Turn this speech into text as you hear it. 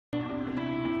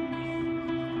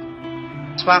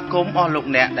ស្វាគមន៍អស់លោក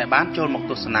អ្នកដែលបានចូលមក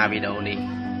ទស្សនាវីដេអូនេះ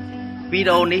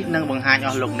នឹងបង្ហាញអ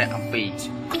ស់លោកអ្នកអំពី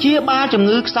ព្យាបាលជំ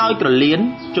ងឺខ្សោយក្រលៀន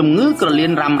ជំងឺក្រលៀ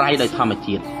នរ៉ាំរ៉ៃដោយធម្ម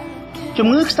ជាតិជំ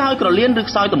ងឺខ្សោយក្រលៀនឬ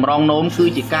ខ្សោយតម្រងនោមគឺ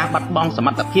ជាការបាត់បង់សម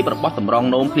ត្ថភាពរបស់តម្រង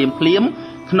នោមភ្លាម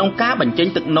ក្នុងការបញ្ចេញ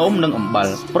ទឹកនោមនិងអំបិល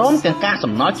ព្រមទាំងការ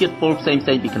សំណល់ជាតិពុលផ្សេង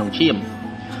ពីក្នុងឈាម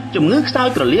ជំងឺខ្សោយ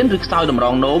ក្រលៀនឬខ្សោយតម្រ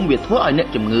ងនោមវាធ្វើឲ្យអ្នក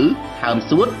ជំងឺហើម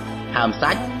សួតហើម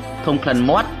សាច់ធំក្លិន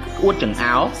មាត់ក្អួតចង្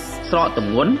អោរស្រកទ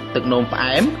ម្ងន់ទឹកនោមផ្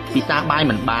អែមពិសាបាយ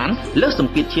មិនបានលើសស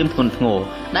ម្ពាធឈាមធ្ងន់ធ្ងរ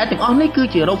ដែលទាំងអស់នេះគឺ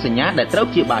ជារោគសញ្ញាដែលត្រូវ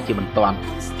ព្យាបាលជាបន្ទាន់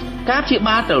ការព្យា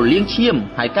បាលត្រូវលាងឈាម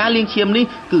ហើយការលាងឈាមនេះ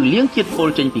គឺលាងជាតិពុល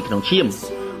ចេញពីក្នុងឈាម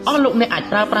អស់លោកអ្នកអាច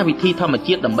ប្រើប្រាស់វិធីធម្ម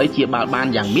ជាតិដើម្បីព្យាបាលបាន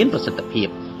យ៉ាងមានប្រសិទ្ធភាព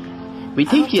វិ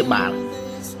ធីព្យាបាល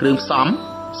គ្រឿងផ្សំ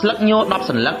ស្លឹកញ10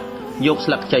សន្លឹកយក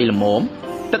ស្លឹកជ័យល្មម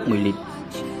ទឹក1លីត្រ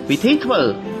វិធីធ្វើ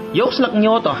យកស្លឹកញ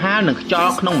ទៅហាលនឹងខ្យ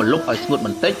ល់ក្នុងម្លប់ឲ្យស្ងួតប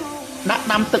ន្តិចដាក់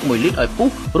ដាំទឹក1លីត្រឲ្យពុះ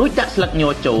រួចដាក់ស្លឹកញ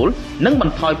ចូលនិងប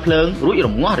ន្ថយភ្លើងរួចរ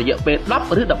ងាស់រយៈពេល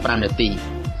10ឬ15នាទី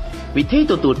វិធី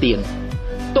ទទួលទាន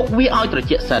ទុកវាឲ្យត្រ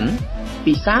ជាក់សិន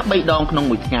ពិសា3ដងក្នុង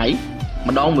មួយថ្ងៃ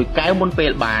ម្ដង1កែវមុនពេ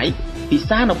លបាយពិ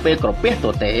សានៅពេលក្រពះទ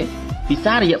ទេពិ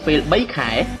សារយៈពេល3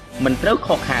ខែមិនត្រូវ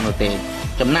ខុសខាននោះទេ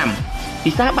ចំណាំ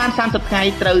ពិសាបាន30ថ្ងៃ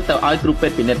ត្រូវទៅឲ្យគ្រូពេ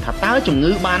ទ្យពិនិត្យថាតើជំ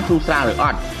ងឺបានធូរស្រាលឬអ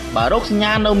ត់បើរោគសញ្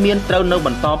ញានៅមានត្រូវនៅប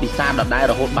ន្តពិសាដដែល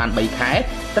រហូតបាន3ខែ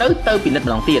ត្រូវទៅពិនិត្យ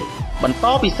ម្ដងទៀតបន្ត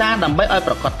ពិសាដើម្បីឲ្យ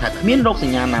ប្រកាសថាគ្មានរោគស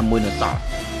ញ្ញាណាមួយនៅសល់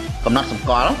កំណត់សម្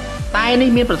គាល់តែនេះ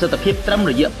មានប្រសិទ្ធភាពត្រឹម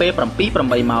រយៈពេល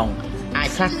 7-8 ម៉ោងអាច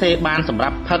ខ្លះសេបានសម្រា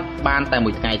ប់ផឹកបានតែមួ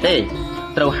យថ្ងៃទេ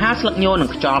ត្រូវហាលស្លឹកញនឹង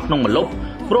ខ្យល់ក្នុងម្លប់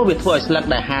ព្រោះវាធ្វើឲ្យស្លឹក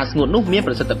ដែលហាលស្ងួតនោះមាន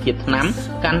ប្រសិទ្ធភាពថ្នាំ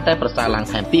កាន់តែប្រសើរឡើង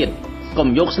ថែមទៀតកុំ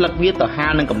យកស្លឹកវាទៅហា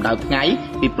លនឹងកម្ដៅថ្ងៃ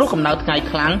ពីព្រោះកម្ដៅថ្ងៃ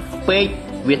ខ្លាំងពេក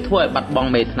វាធ្វើឲ្យបាត់បង់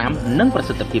មេថ្នាំនិងប្រ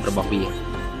សិទ្ធភាពរបស់វា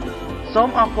សូម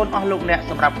អរគុណអស់លោកអ្នក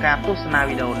សម្រាប់ការទស្សនា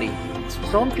វីដេអូនេះ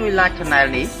សូមជួយ like channel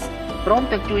នេះព្រម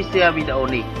ទាំងជួយ share វីដេអូ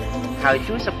នេះហើយ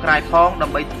ជួយ subscribe ផងដើ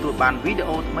ម្បីទទួលបានវីដេ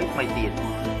អូថ្មីៗទៀត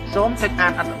សូមចុចអា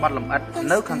នអត្ថបទលម្អិត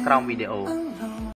នៅខាងក្រោមវីដេអូ